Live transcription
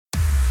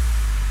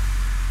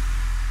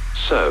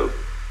So,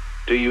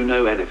 do you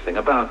know anything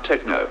about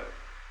techno?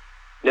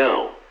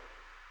 No.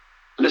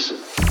 Listen.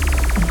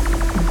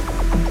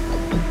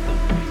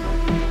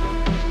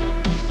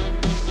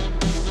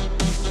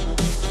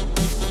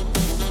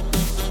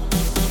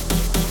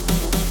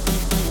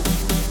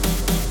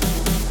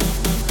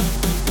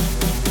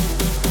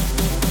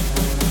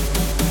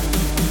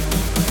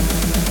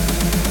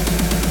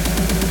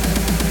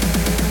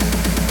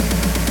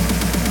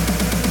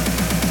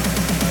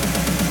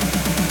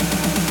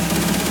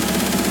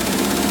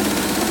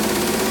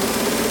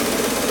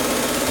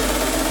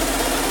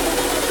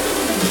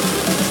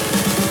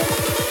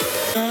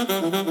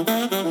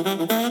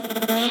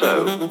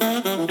 So,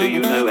 do you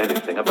know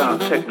anything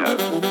about techno?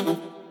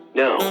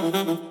 No.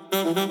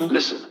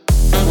 Listen.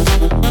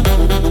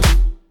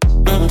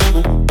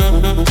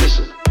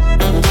 Listen.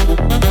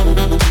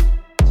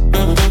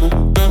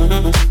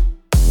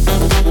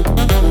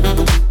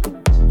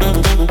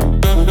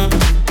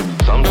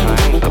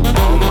 Sometimes the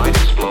bomb might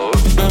explode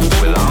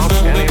without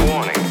any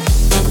warning.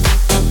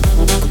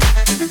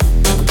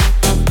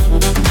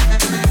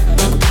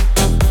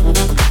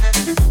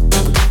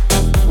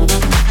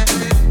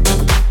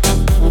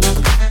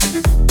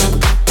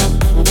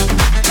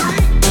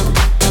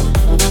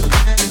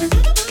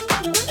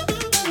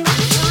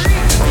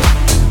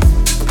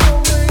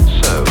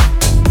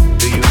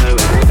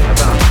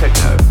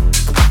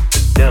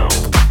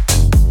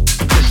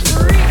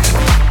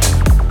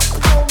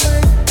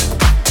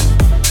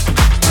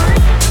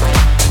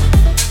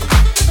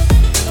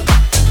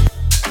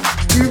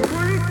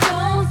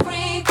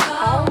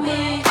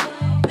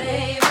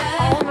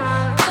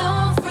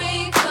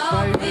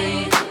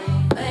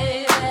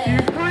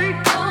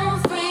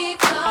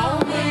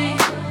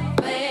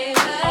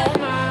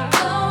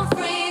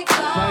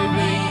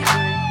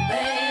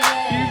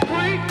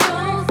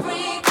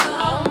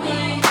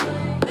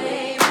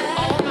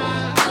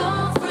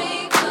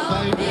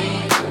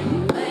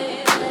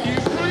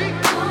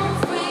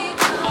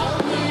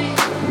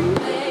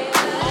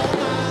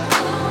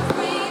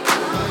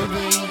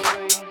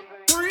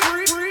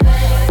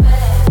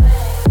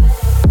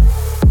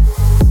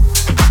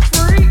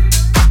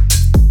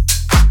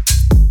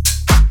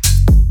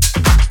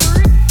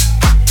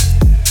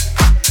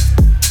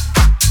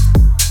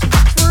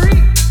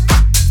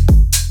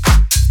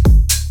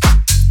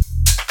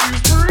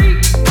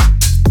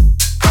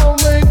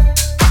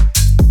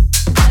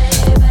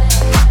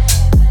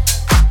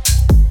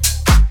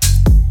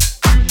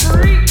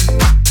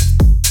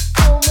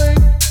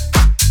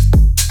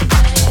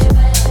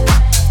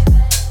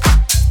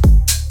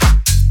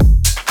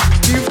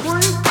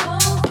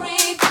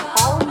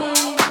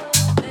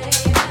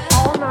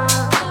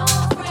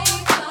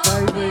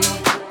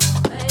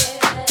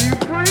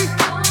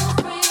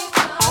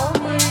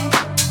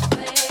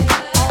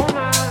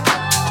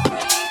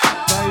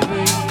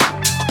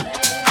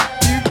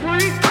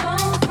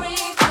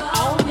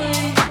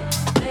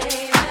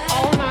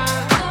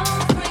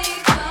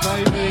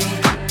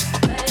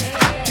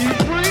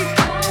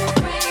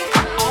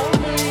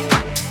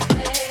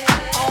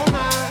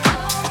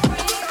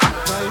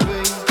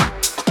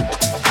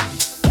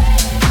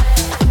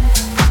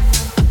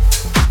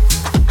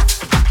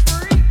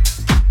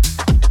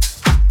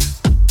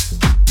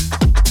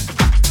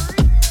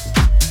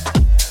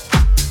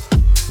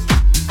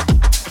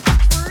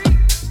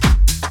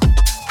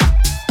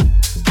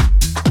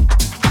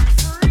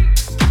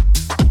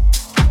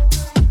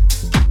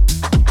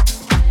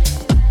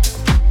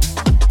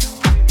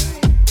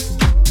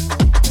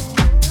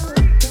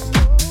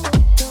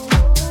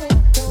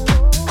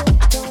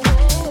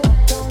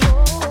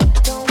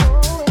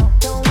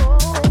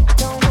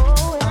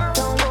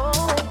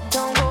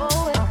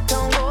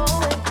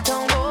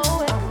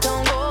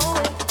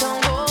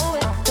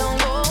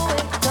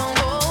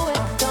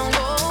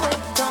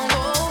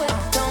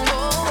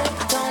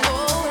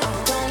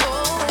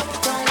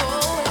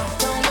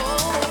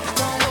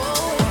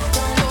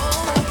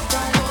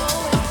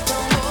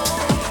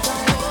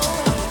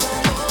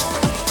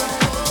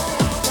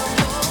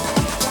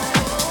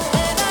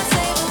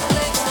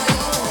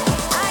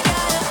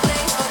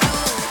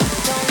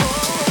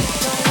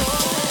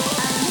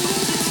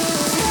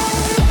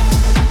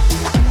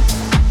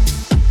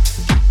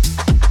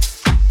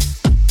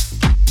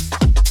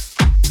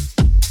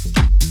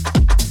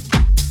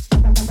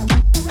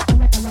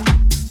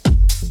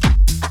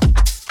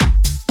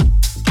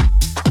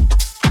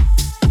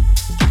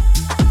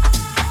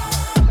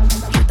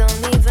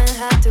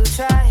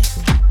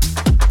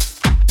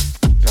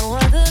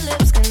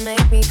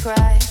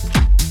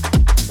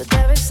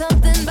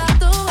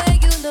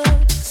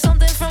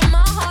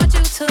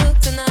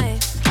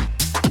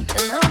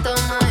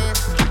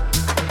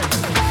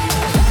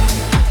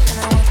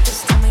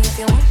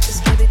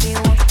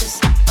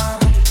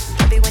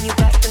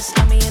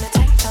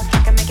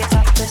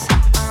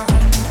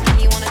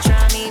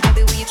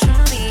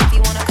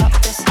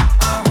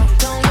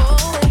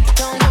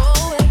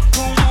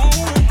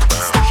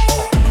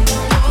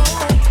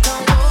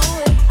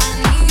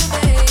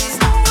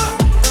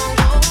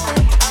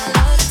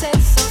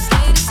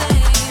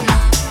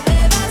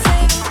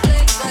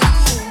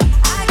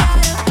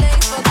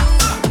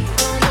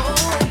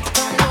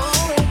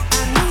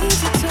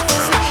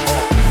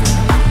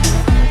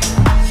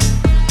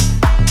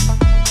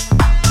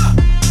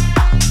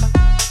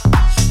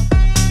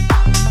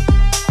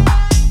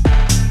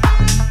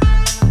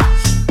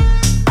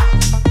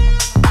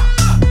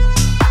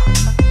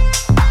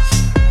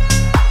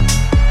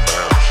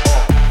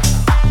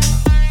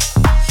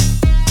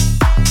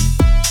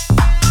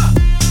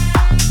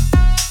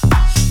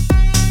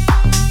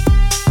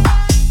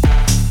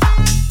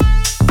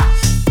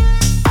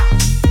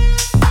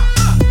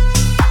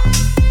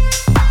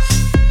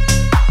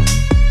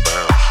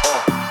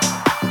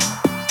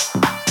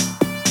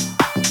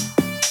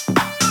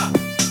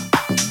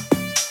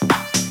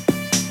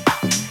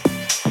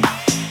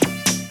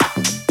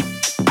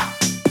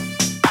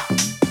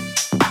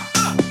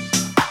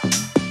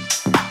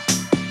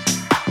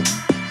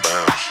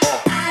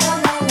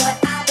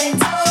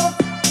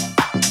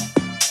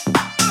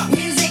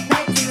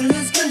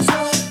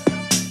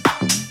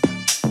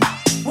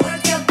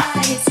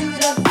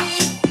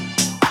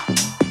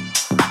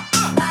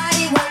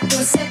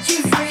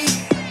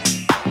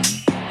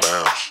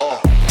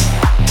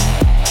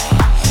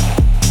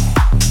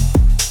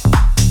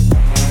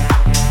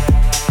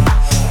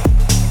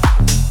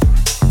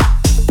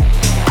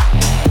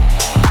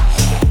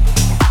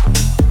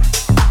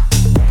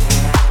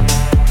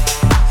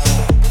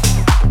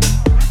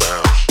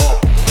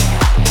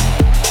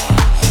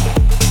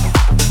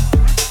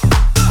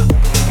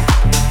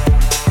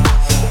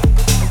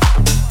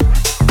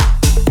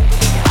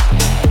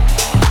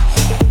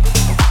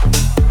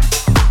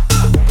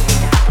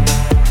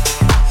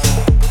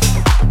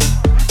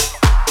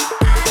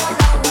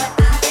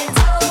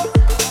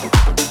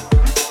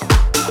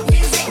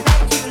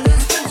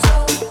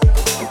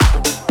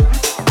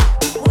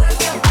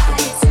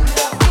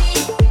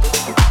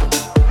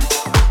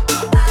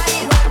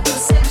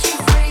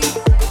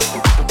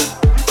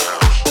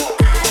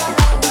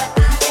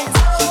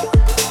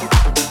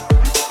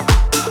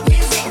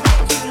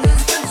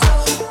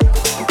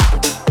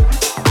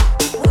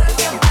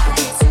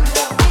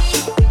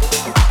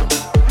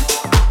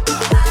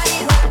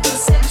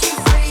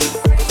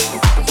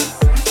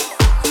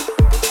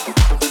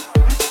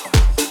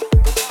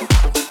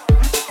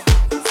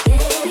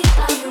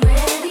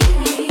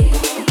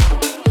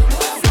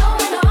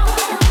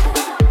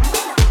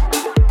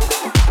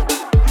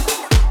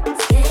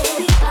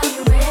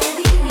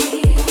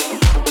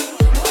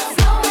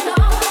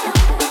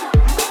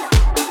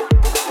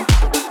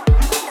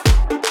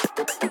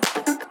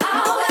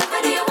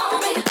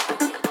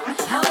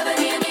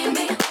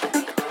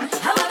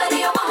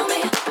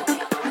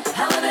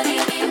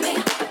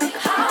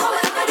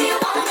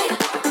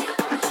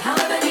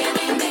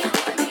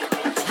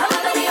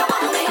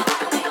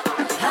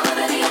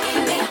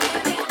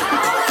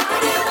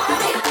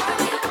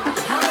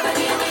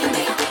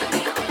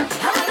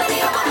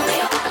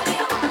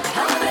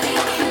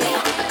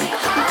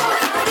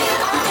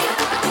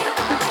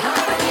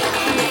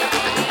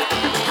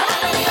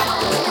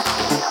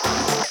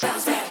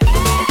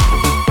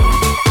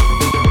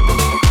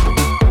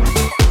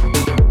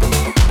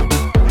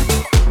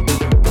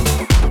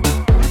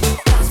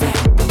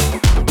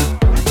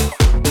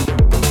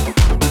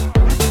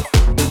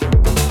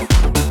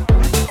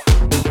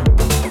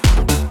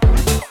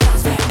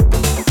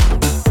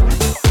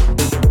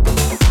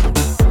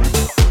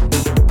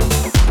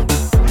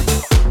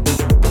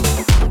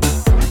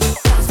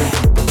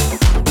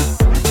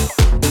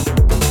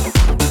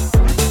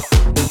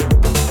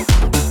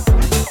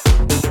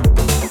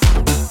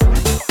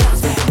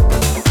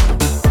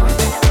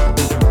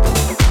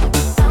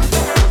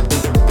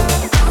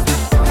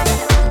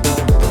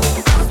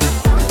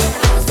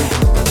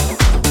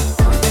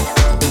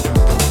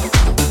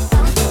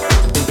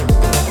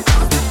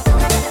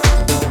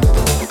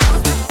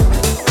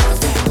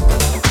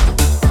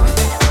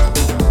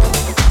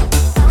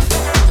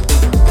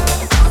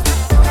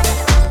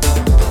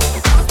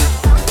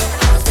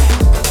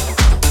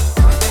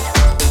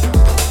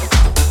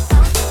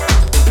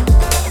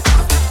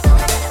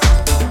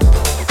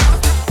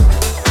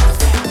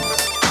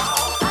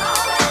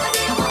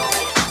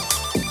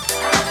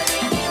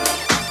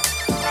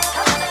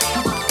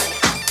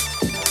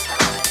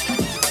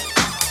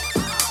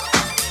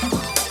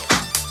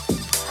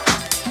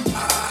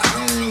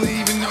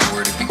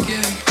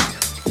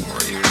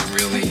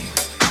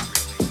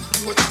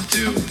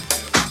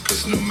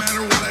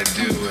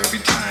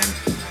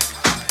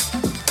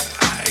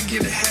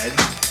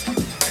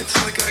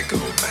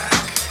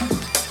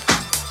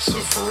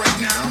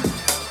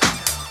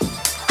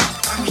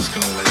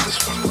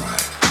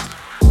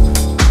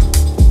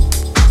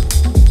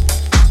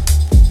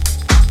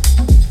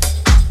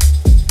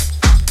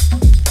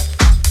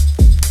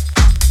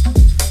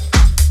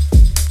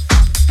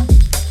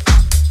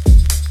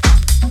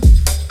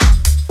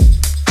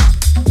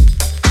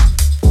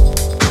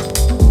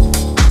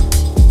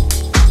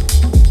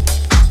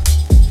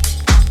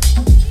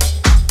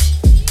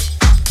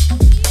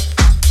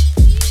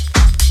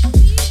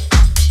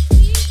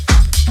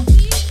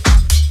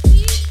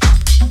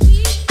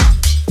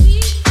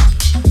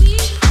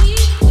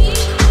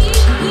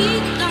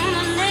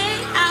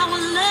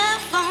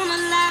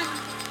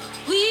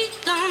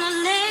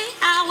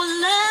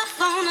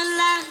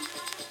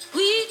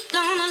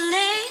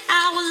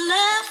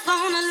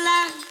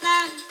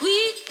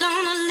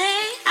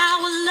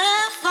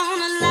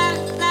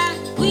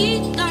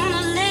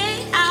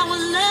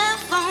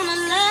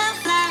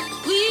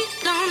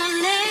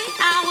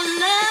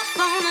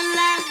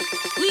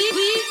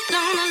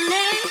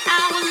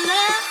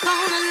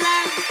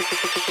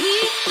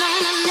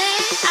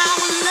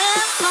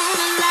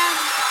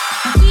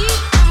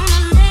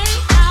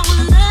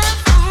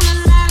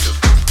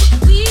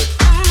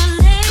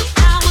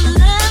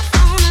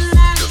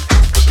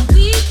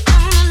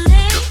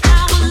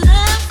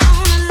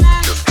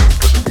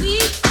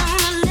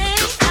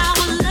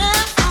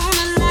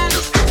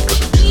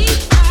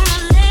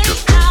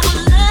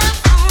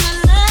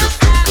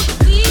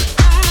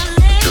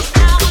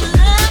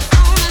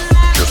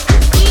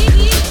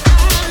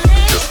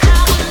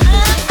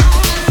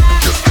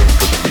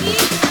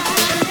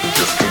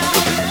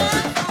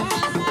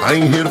 I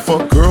ain't here to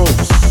fuck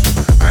girls.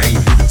 I ain't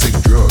here to take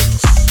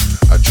drugs.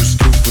 I just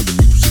came for the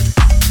music.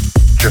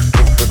 Just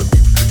came for the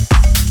music.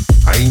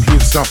 I ain't here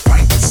to stop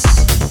fights.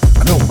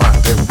 I know my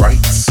damn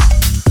rights.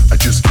 I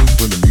just came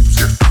for the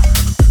music.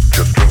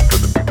 Just came for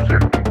the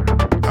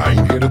music. I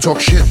ain't here to talk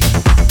shit.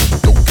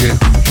 Don't care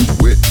who you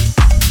with.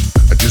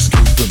 I just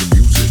came for the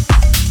music.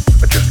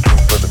 I just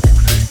came for the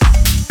music.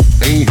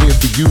 Ain't here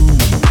for you.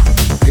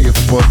 Here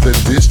for the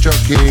disc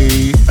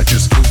jockey. I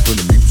just came for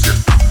the music.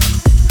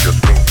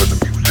 Just came for the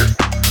music.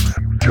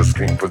 Just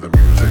came for the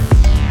music.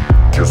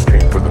 Just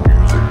came for the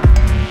music.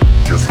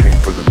 Just came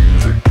for the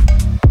music.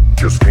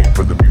 Just came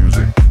for the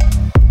music.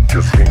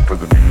 Just came for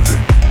the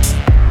music.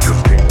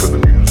 Just came for the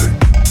music.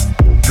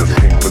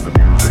 Just came for the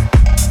music.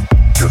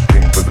 Just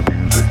came for the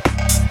music.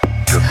 Just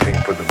came for the music.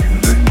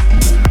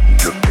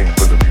 Just came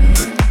for the music. Just came for the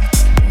music.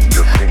 Just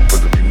came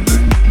for the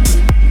music.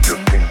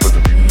 Just came for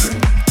the music.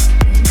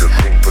 Just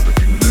came for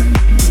the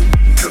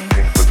music. Just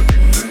came for the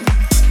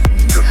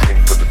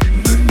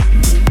music.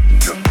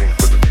 Just came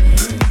for the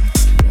music.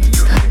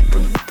 Just came for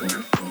the music.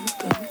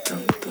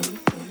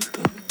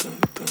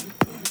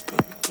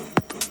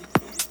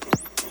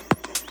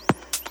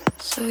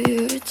 So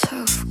you're a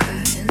tough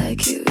guy,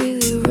 like you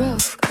really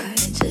rough guy.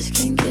 Just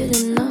can't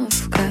get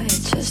enough guy,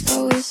 just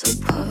always so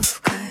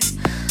puff guy.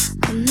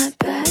 I'm that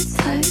bad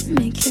type,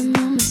 make your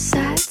mama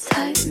sad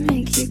type,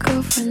 make your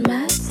girlfriend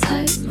mad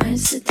type, might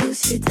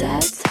seduce your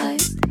dad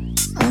type.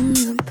 I'm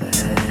the bad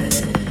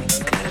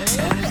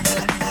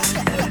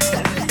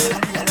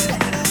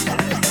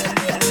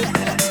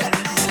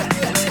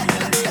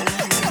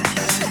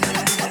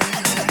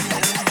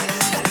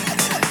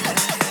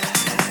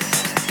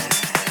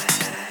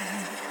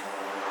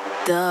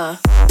guy.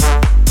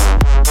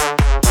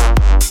 Duh.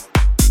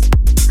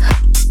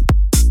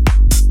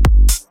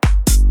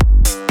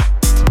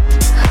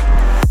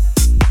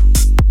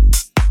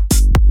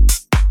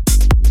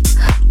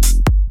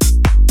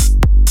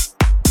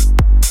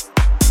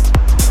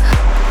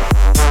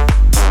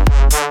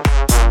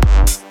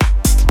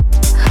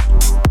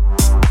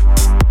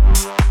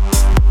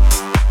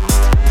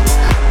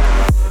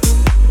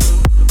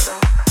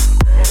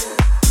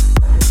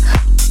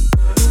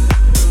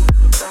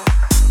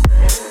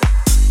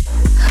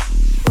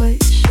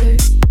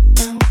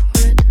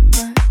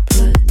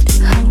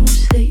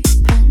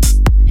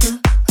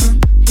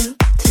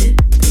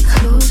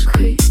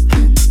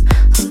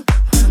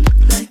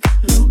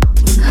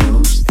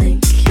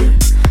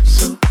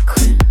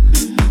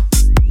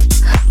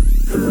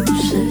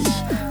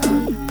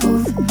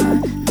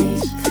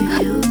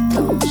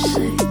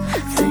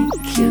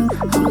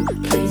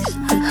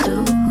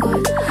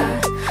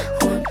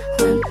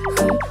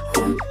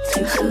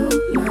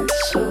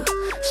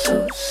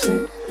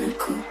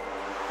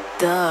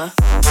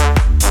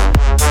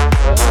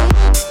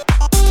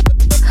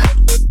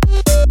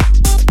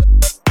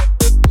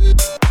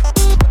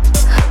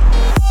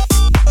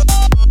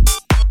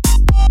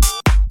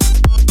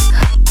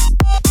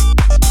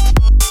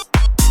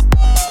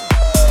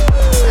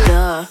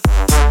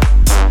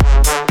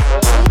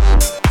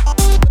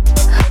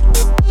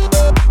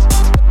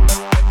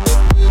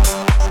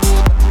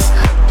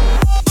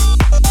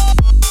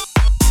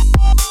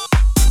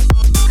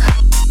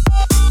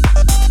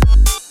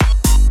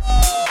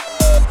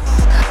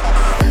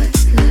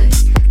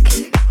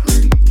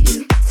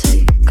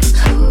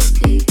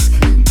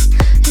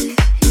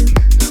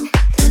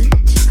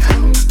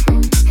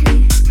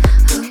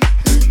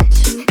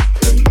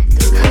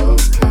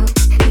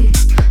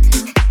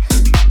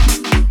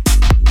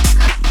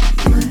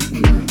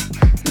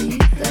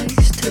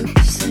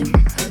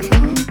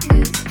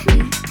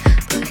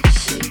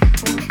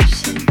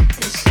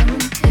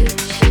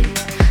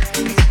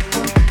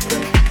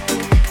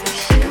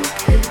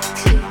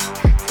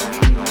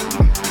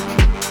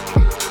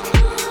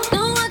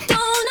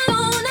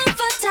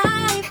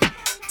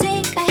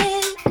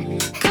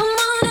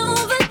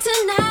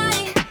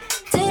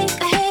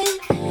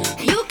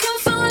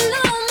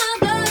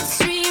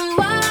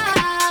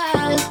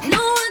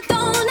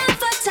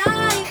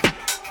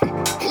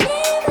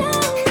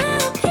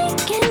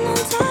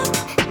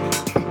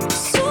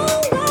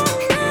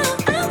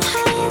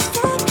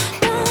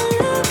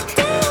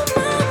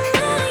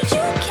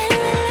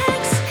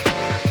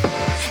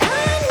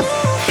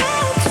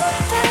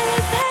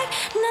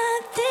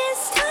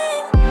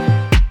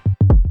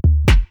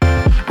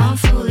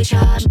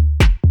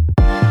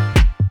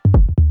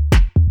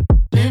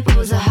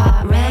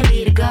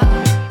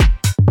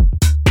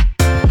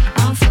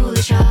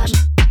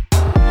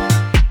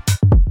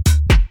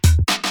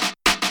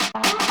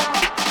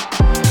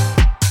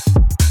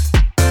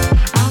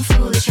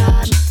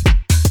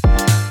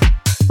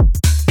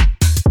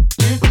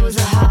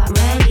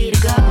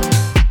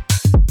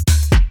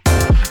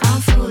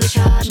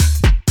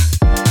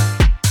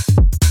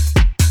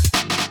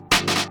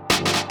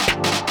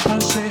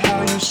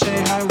 say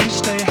how we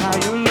stay, how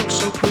you look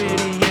so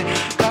pretty,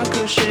 yeah. Got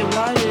good shit,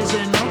 why is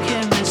it no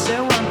chemistry?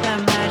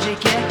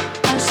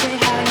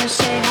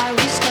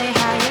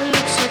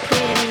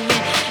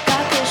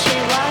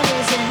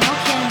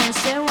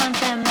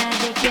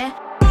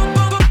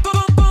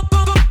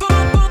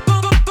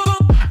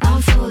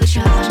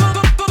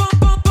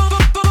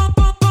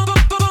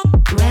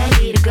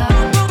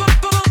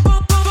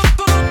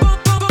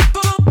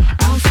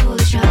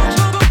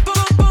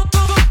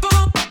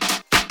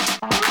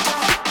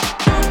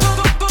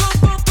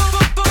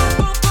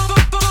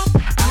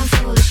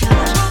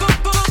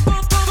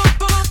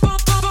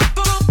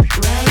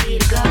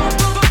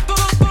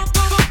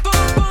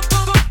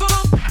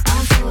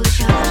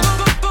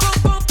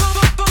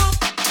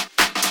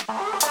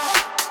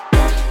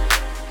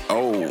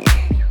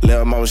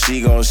 she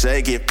gon'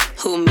 shake it.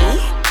 Who,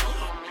 me?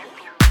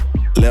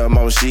 Lil'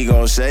 mama, she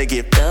gon' shake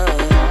it.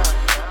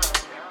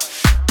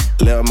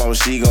 Lil' mama,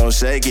 she gon'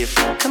 shake it.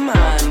 Come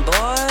on,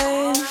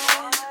 boy.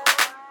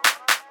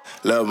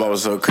 Lil' mama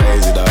so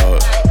crazy,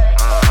 dog.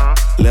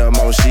 Lil'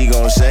 mama, she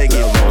gon' shake it.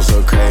 Lil' mama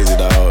so crazy,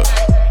 dog.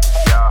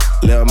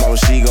 Lil' mama,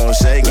 she gon'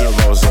 shake it. Lil'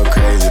 mama so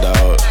crazy,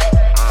 dog.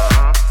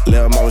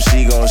 Lil' mama,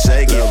 she gon'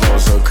 shake it. Lil' mama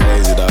so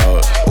crazy,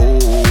 dog.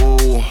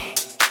 Ooh,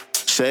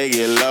 shake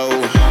it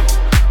low.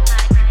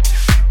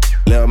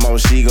 Lil' mama,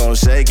 she gon'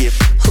 shake it.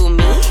 Who,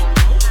 me?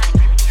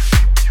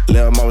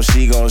 Lil' mama,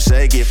 she gon'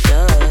 shake it.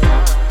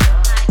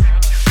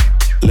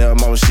 Lil'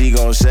 mama, she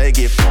gon' shake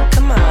it.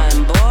 Come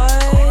on,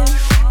 boy.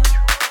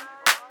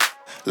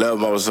 Lil'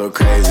 mama so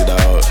crazy,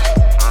 dog.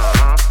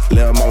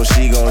 Lil' mama,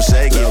 she gon'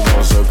 shake it. Lil'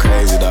 mama so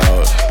crazy,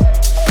 dog.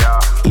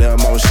 Lil'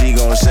 mama, she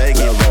gon' shake it.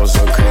 Lil' mama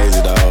so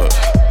crazy, dog.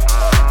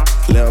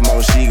 Lil'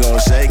 mama, she gon'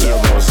 shake it.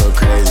 Lil' mama so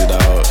crazy,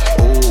 dog.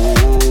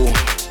 Ooh,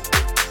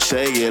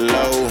 shake it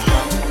low.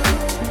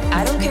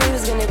 I don't care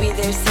who's gonna be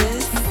there,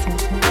 sis.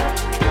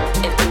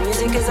 If the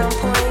music is on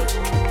point,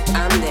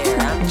 I'm there,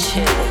 I'm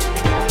chilling.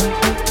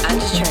 I'm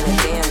just trying to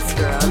dance,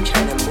 girl, I'm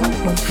trying to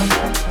move.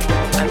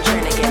 I'm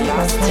trying to get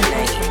lost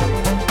tonight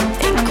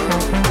and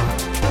groove.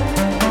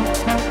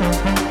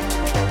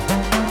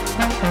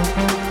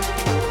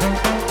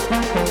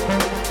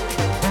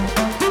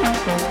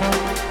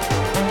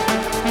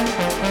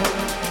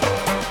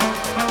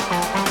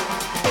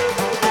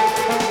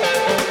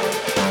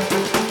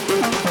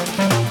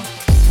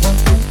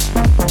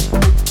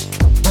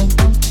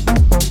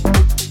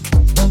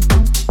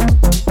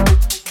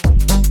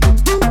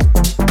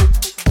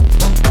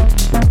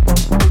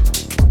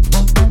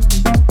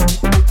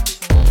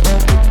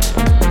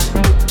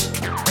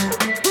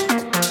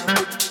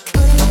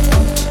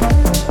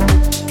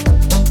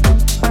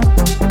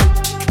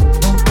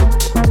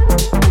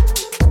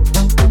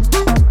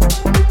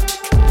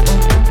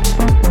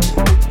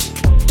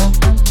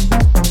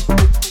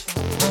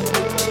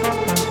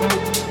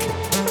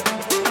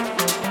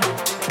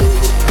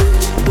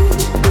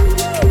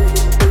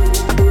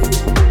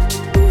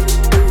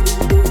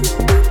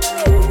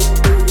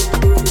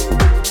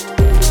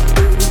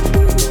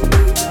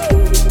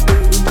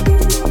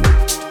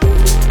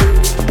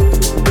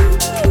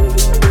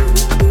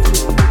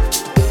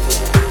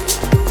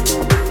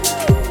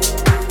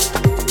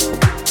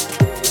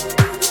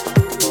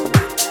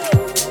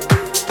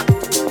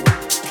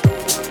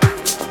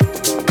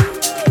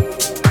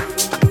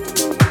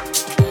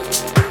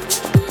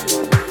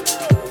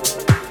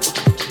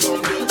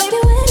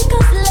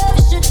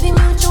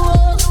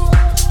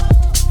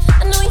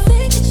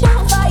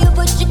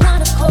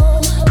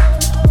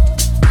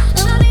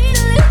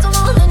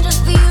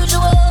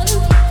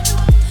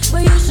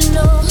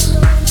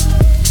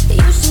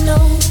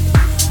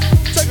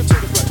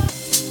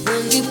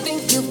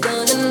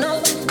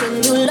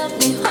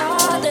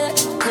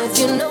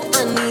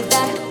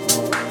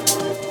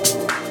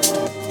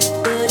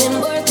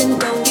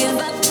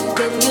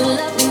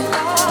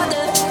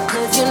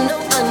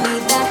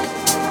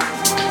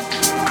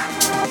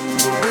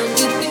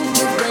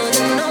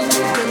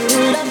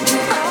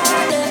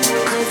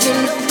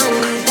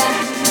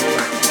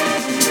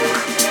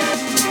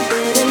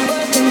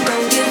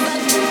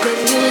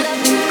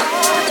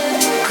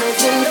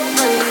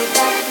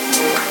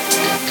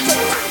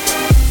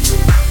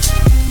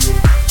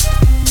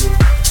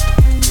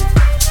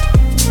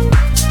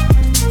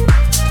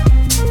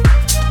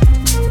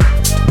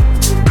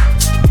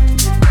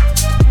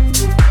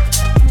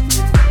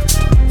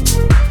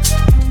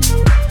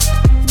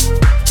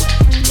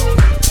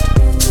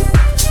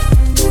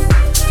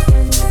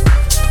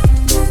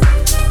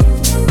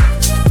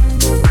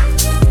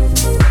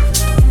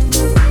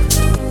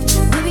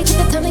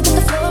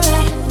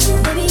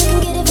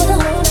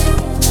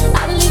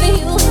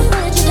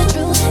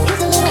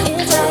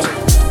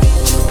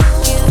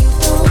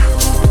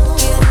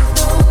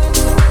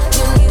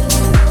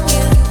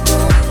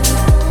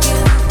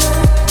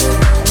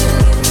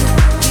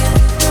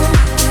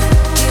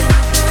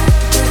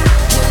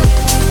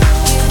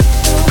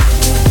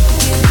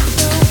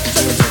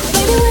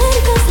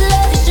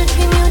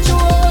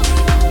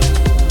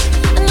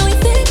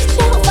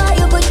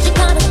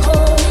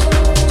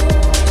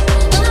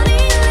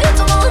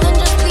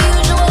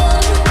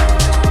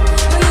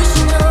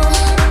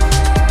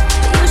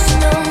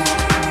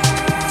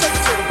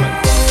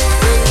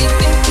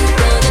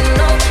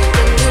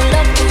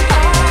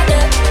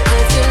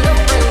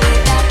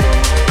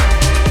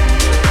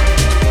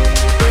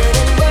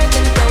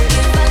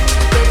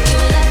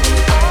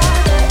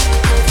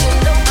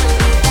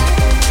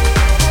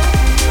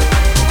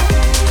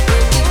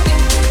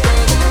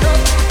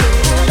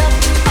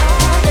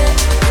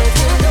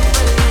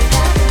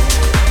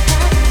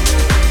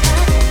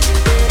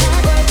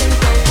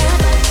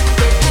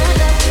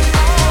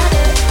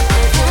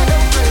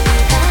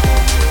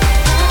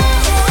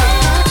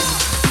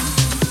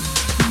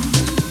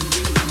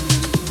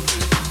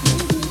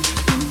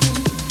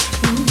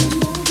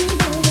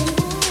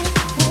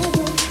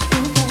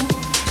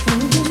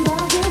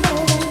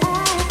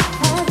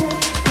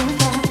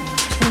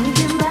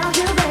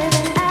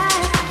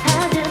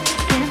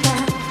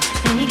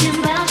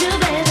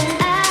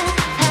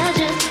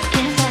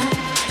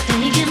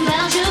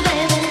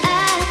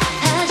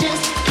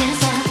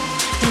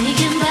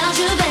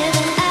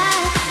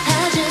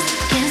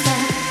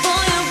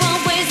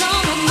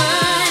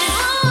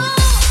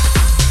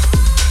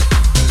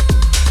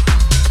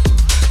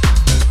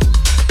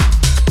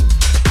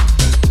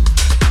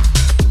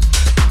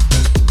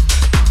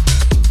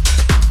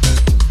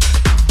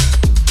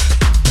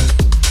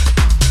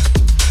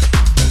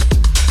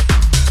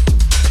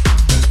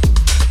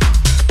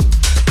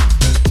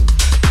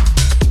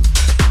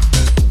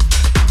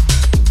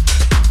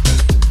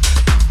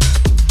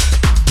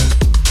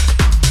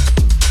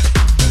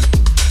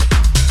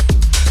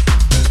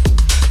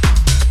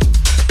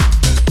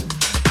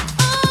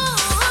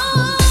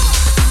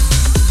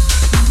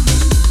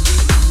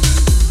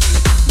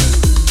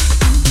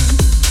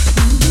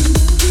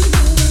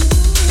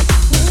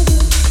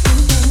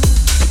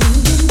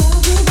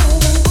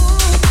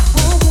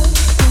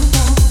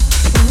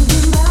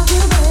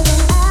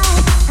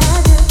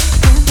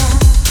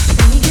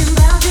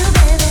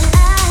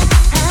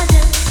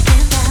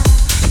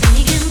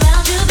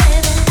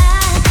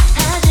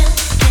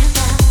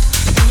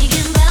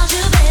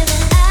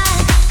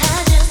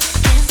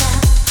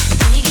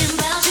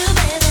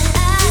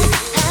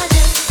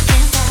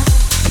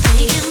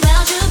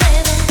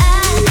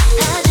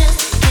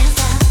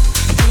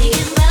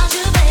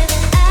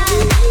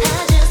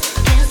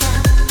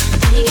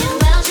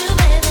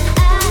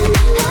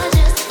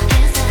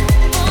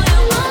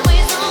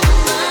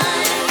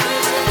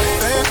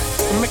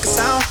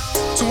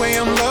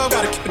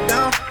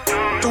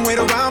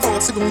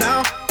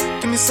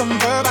 some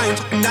verb, I ain't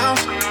talking now.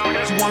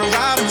 You wanna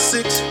ride in the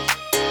six,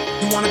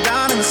 you wanna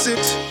dine in the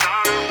six.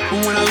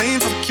 But when I lean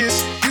for the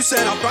kiss, you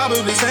said I'll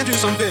probably send you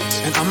some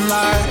pics. And I'm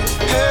like,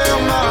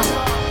 hell no,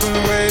 been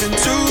waiting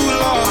too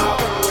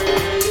long.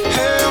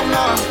 Hell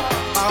no,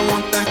 I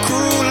want that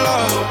cruel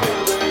love.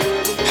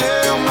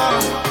 Hell no,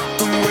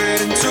 been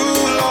waiting too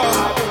long.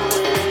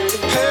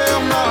 Hell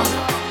no,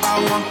 I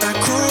want that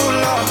cruel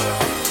love.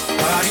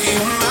 Body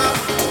on my,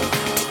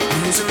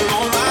 losing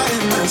all my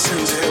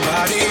innocence.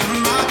 Body on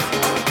my,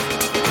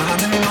 I'm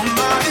in all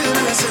my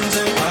innocence.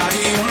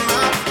 Body on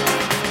my,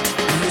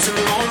 losing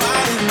all my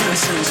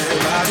innocence.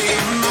 Body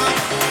on my,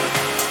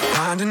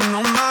 finding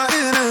all my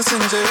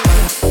innocence.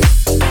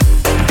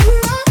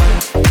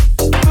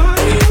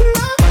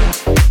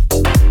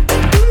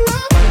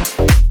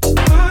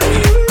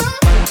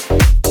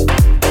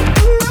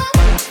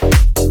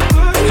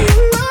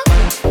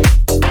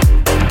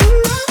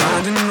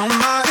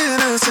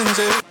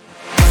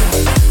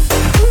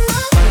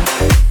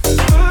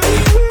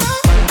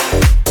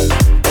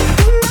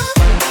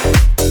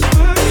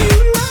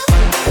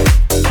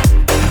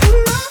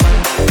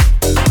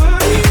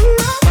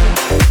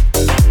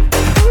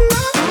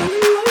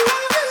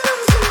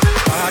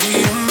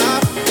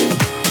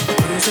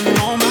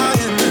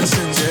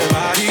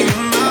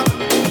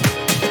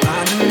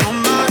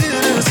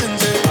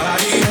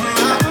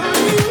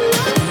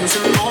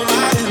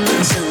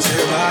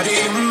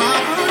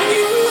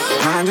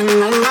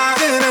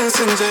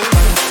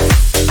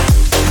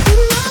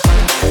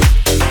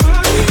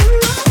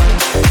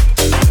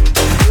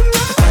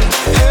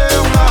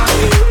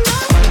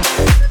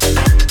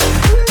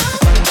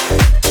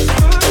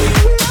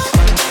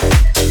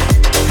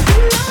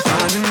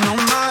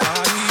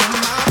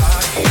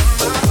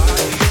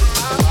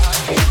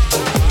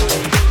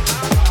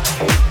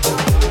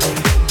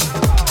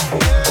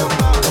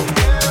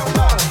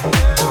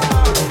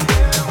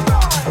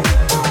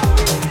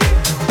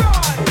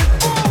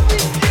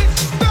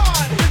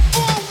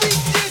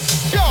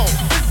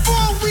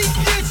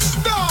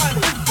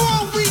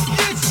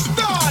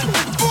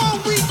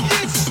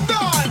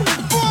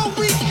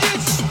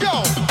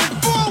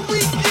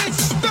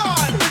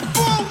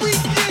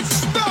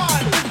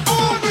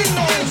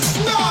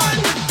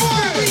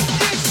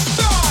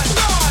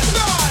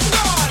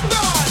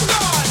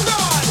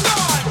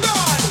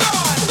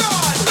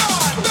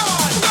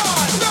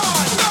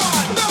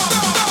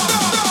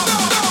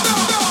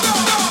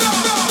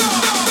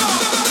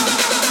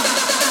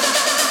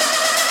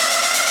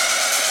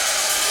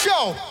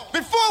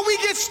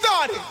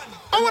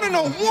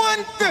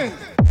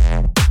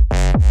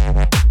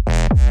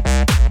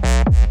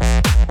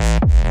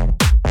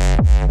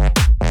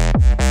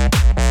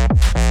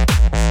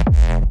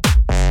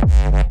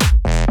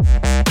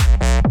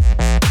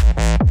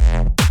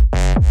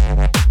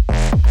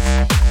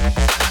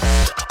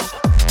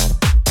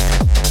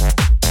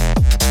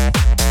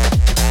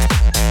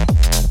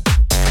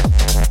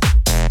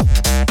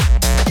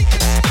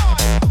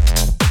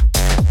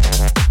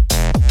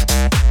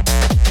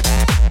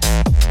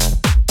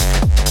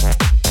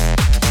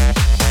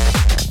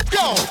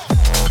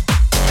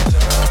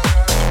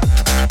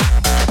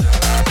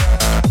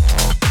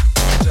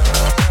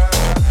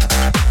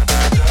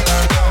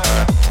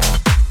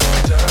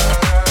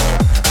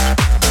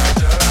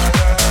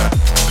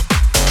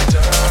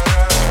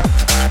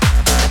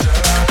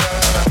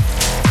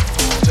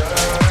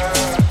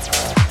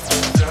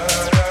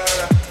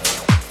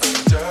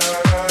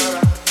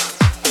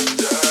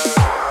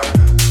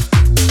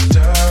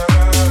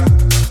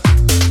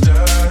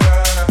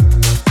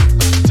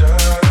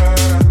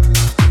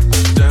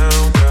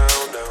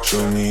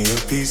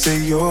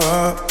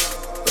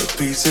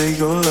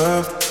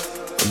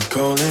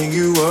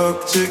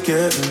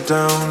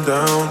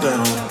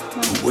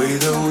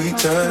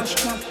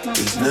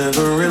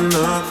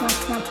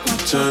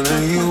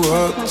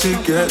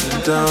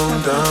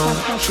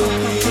 Show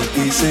me a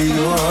piece of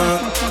your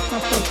heart,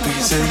 a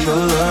piece of your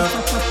love.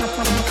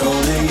 I'm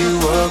calling you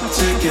up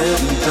to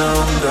getting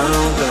down,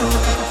 down, down.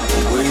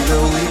 The way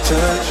that we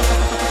touch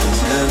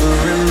is never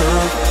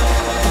enough.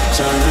 I'm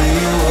turning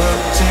you up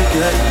to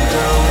getting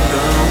down,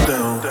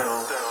 down,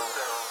 down.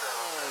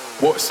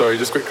 What? Sorry,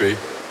 just quickly.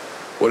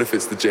 What if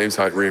it's the James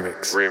Hyde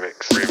remix?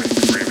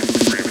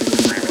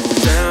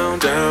 Down,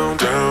 down,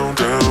 down,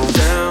 down,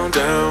 down,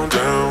 down, down,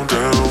 down,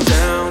 down,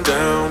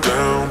 down,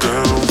 down,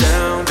 down.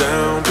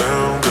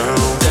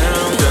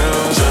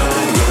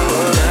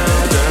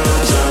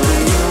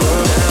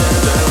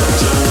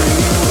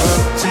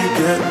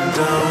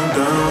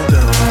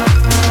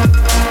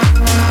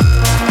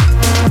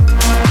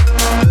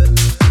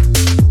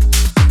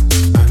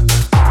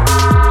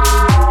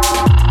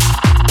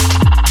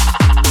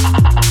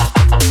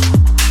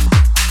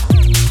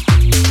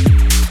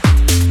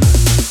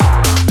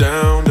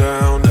 Down,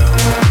 down, down.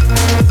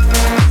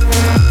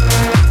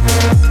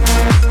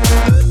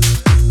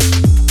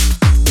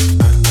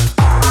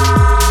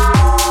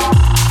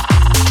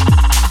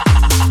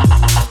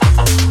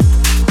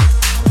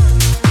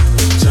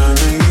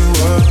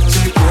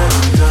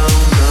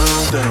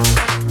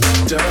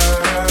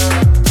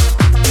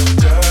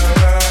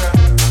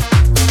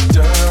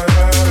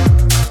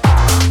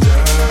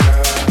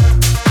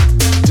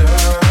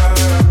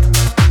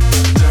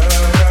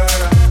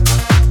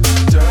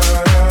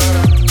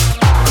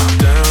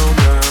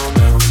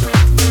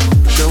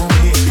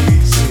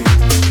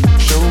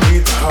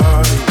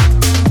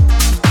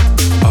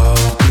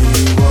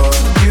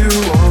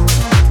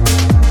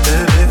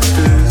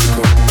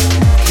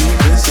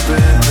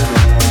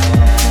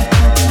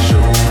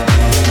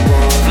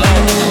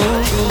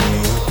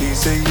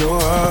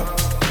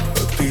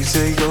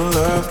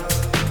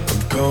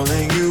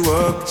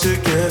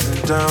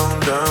 getting down,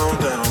 down,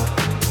 down.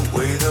 The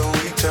way that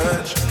we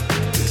touch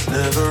is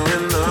never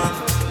enough.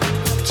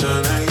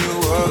 Turning you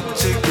up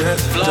to get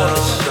down,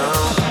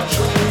 down.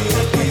 Show me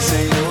a piece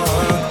of your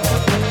heart,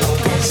 a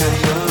piece of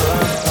your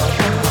love.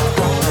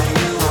 Holding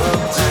you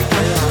up to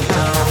get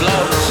down,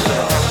 down,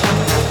 down.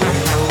 The way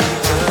that we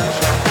touch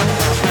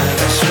is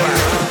never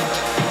enough.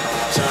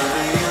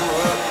 Turning you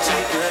up to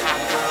get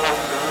down,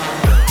 down,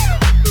 down.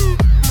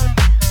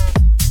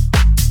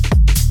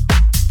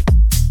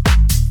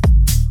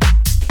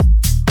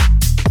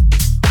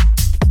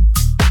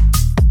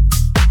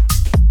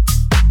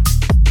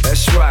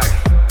 That's right.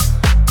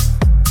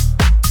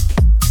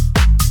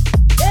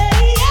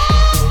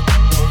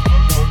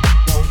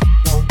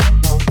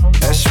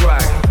 That's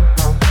right.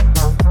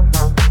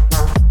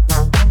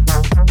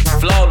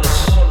 Flawless.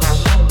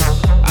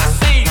 I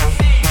see you.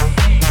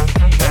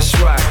 That's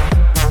right.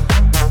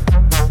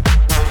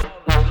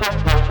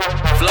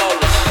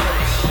 Flawless.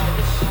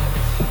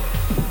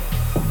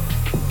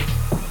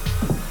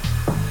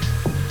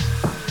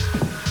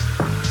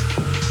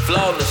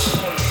 Flawless.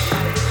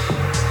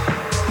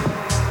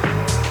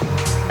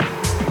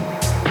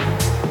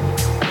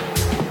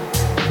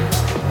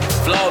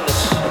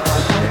 Flawless.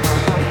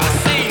 I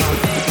see you.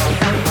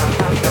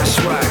 That's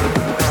right.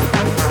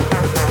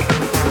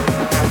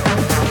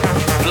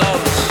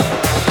 Flawless.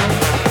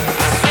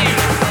 I see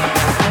you.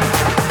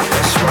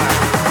 That's right.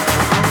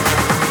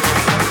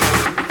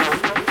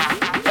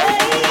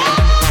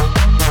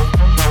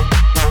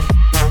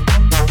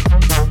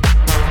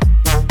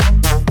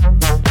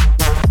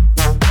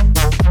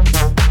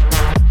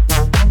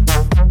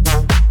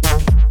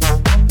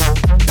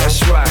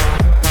 That's right.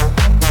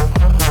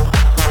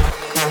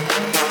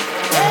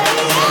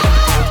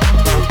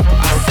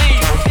 I see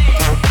you.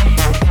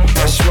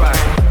 That's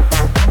right.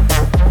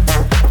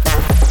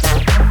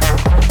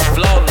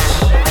 Flawless.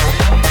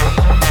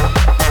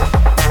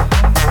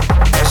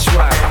 That's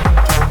right.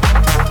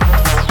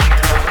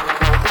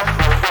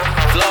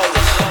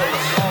 Flawless.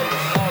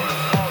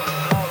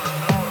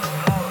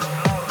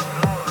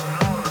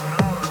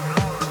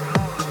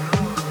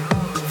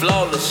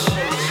 Flawless.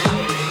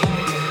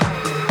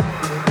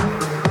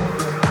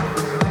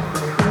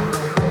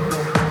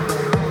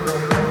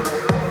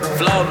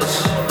 Flawless.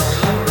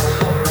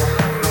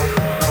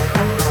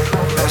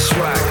 That's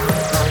right.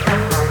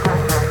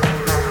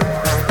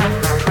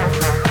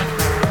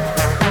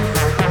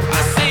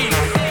 I see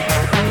you.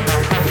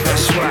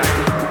 That's right.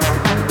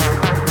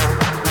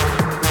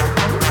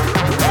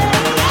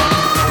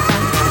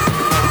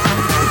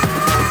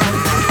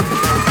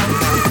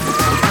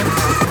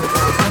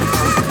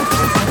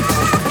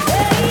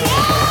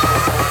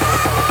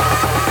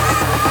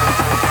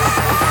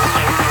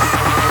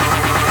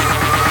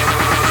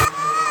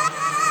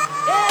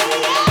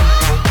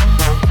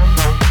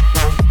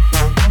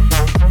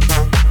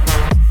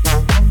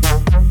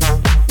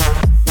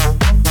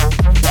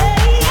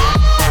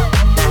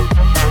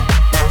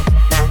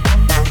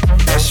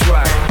 That's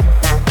right.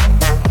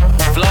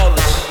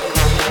 Flawless.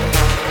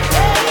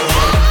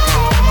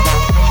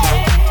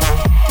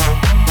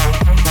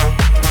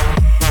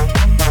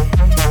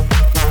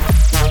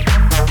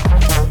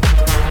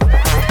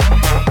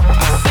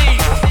 I see you. Flawless. I see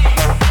you.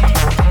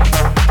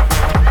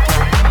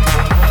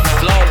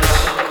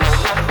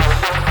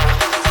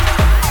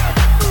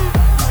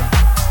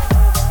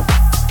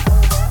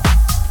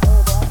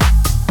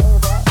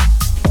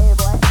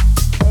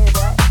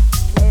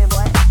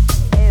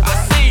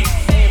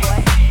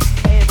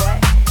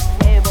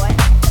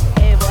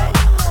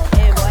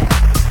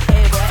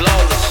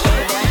 Flawless.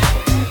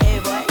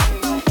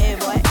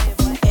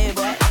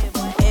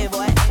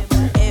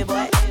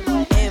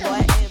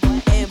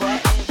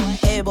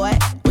 Hey boy,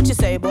 what you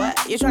say, boy?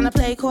 You tryna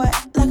play coy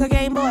like a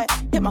game boy?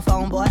 Hit my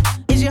phone, boy.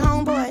 Is your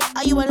homeboy?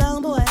 Are you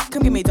alone, boy?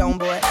 Come give me dome,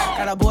 boy.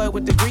 Got a boy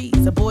with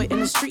degrees, a boy in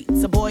the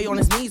streets, a boy on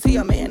his knees, he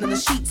a man in the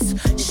sheets.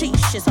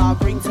 Sheesh, it's all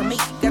green to me.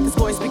 Got this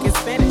boy speaking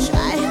Spanish.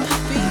 I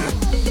feel,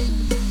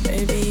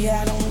 baby,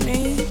 I don't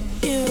need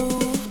you.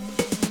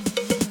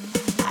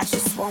 I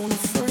just wanna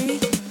free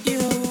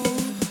you.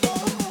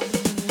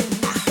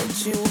 I heard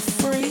you a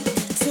freak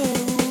too.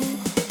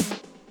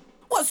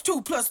 What's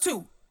 2 plus 2?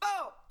 4,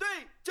 3,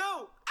 2.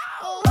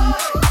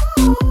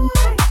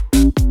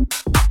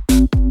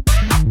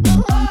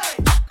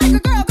 Make a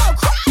girl go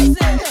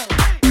crazy.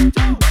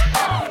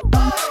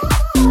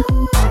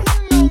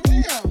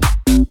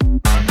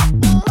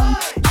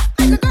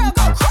 Make a girl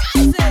go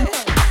crazy.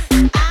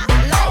 I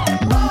like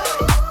it.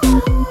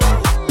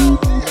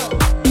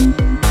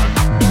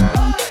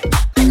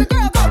 Make a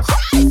girl go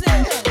crazy.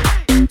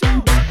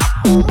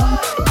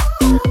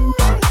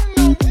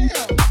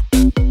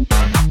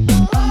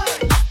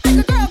 Make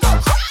a girl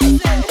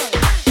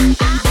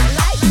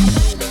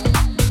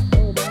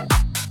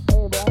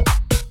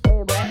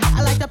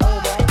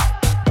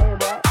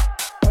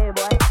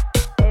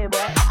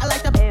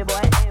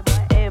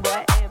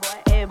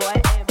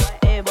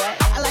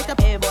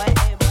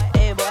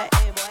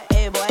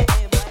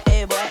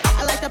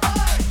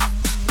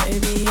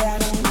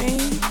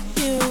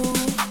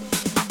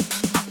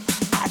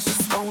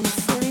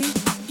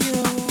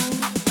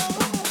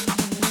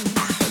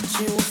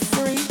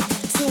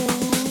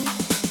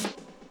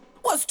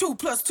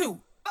 2,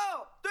 4,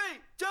 3,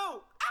 2,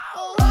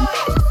 oh!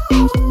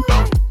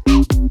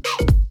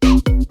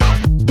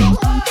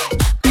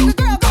 Make a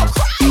girl go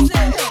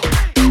crazy.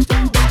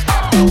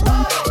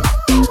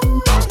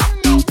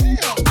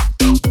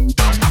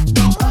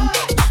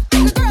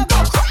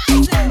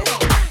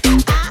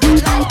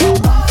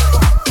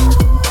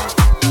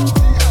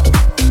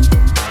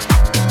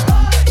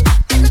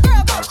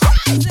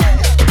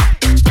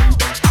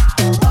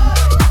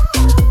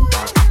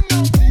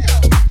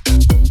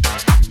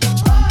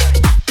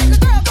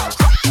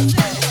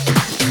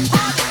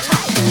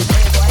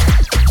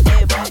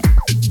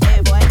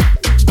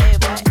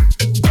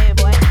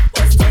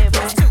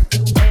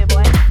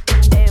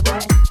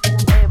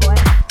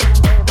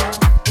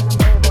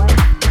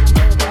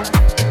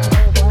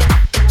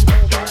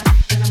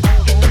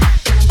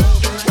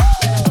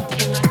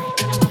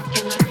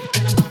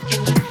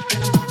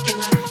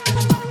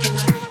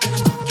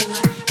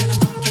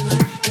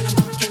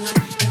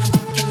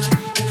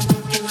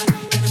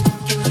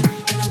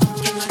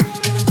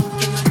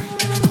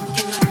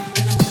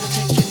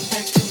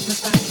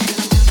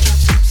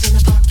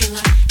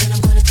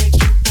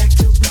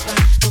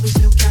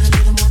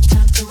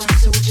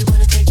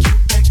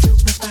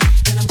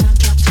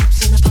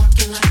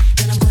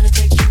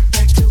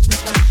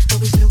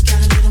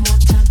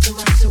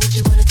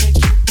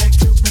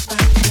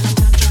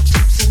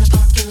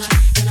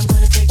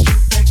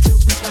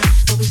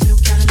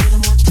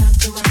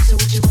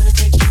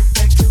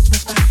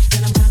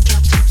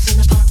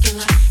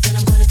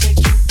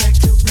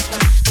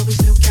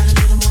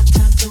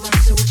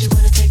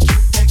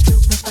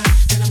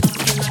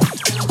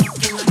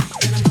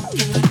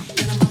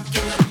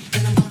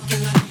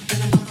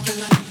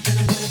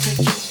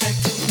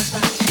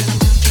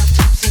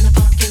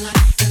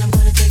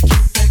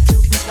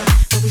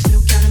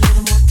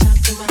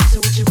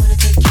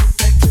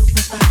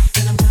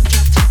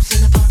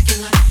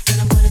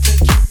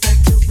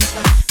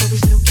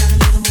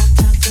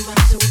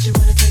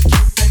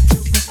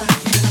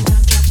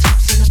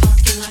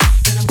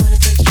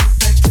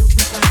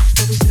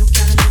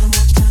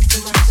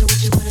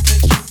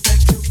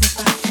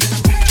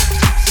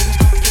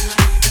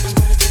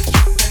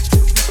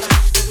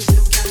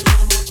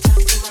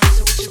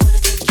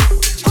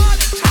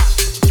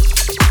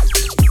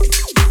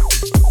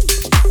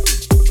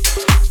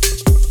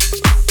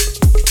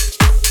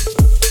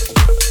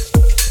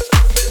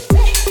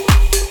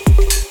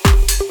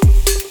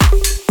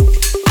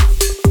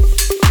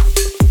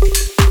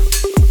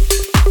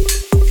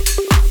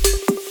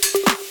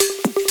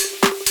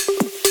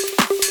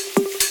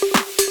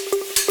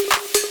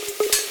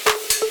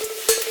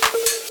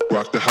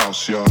 Rock the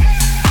house, y'all.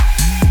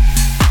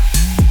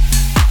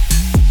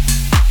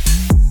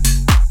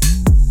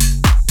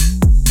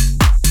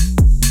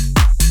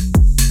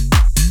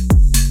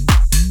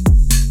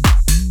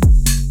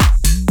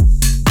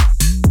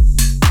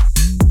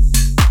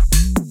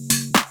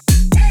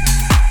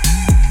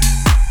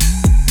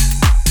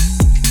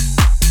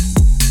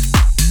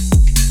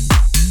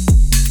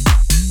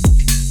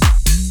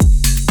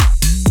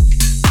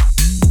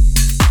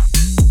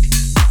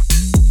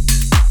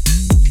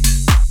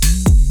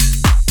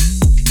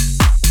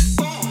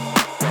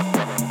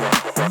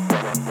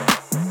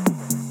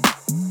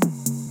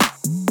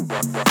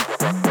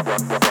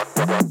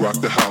 Rock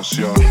the house,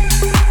 y'all.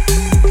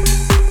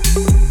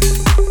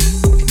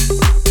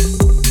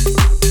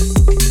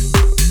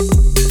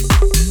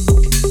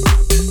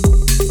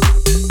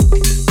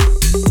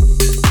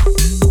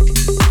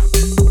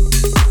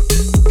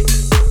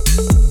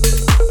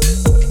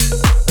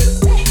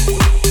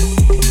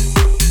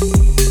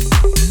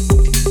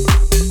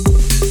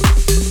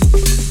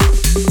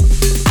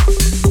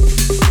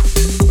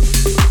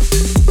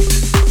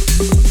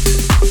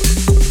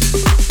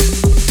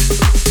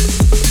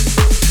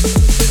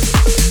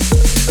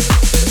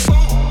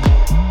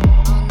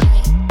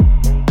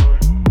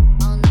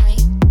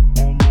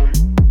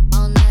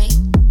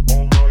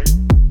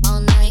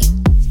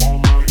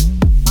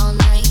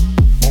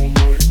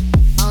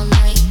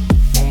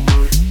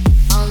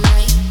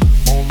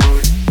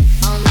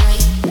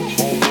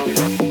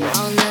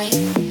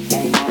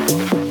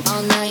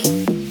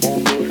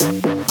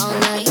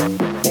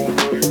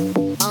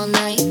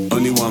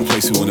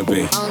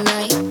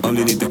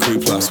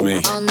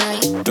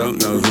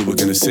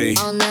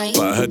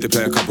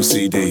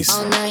 CDs,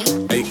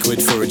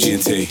 £8 for a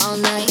G&T.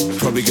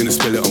 Probably gonna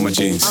spill it on my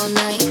jeans.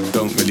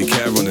 Don't really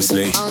care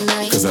honestly,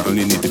 cause I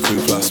only need the crew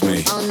plus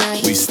me.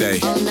 We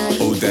stay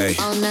all day,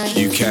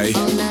 UK,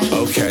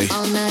 okay,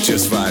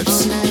 just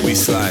vibes. We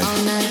slide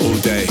all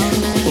day,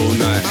 all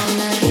night,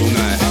 all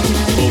night,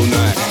 all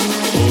night,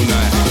 all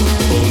night,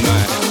 all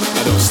night.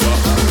 I don't stop,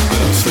 I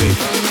don't sleep,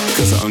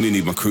 cause I only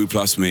need my crew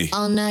plus me.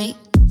 All night,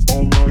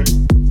 all night,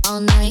 all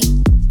night,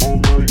 all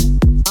night,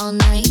 all night, all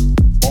night,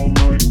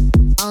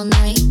 all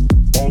night,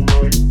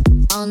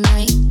 all night, all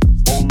night,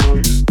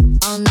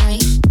 all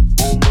night,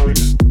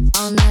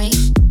 all night,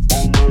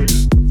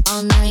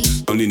 all night.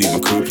 Only need my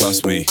crew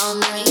plus me. All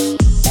night,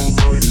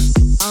 all night,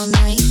 all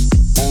night,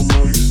 all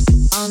night,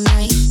 all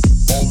night,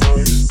 all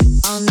night,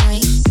 all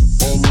night.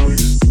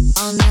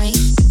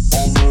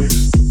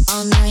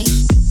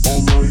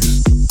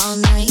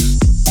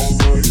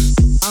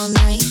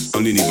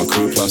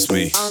 crew plus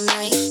me.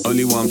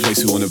 Only one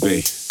place we wanna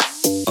be.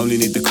 Only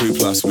need the crew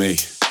plus me.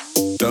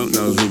 Don't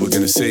know who we're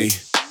gonna see,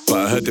 but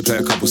I heard they play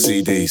a couple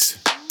CDs.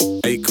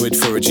 £8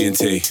 for a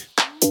G&T.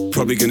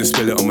 Probably gonna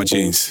spill it on my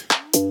jeans.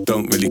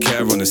 Don't really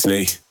care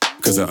honestly,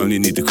 cause I only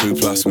need the crew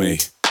plus me.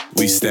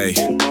 We stay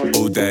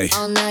all day,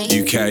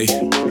 UK,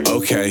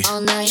 okay,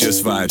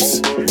 just vibes.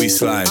 We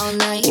slide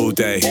all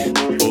day,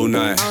 all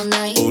night,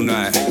 all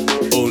night,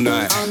 all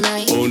night,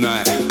 all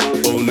night,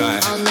 all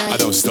night. I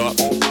don't stop,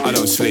 I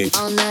don't sleep,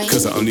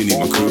 cause I only need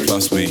my crew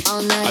plus me.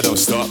 I don't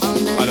stop,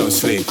 I don't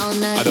sleep,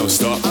 I don't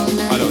stop,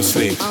 I don't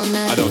sleep,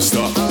 I don't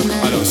stop,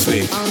 I don't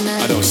sleep,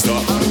 I don't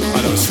stop,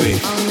 I don't sleep,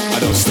 I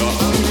don't stop,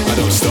 I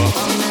don't stop,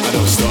 I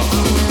don't stop,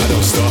 I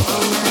don't stop,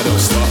 I don't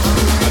stop,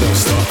 I don't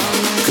stop,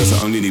 cause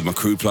I only need my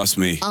crew plus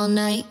me. All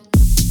night.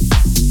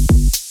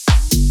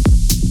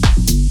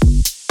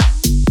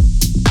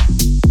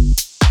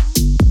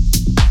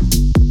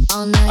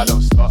 All night. I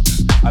don't stop,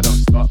 I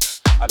don't stop,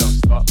 I don't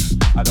stop,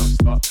 I don't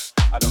stop,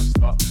 I don't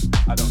stop,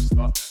 I don't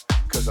stop,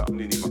 cause I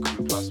only need my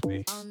crew plus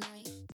me. All night.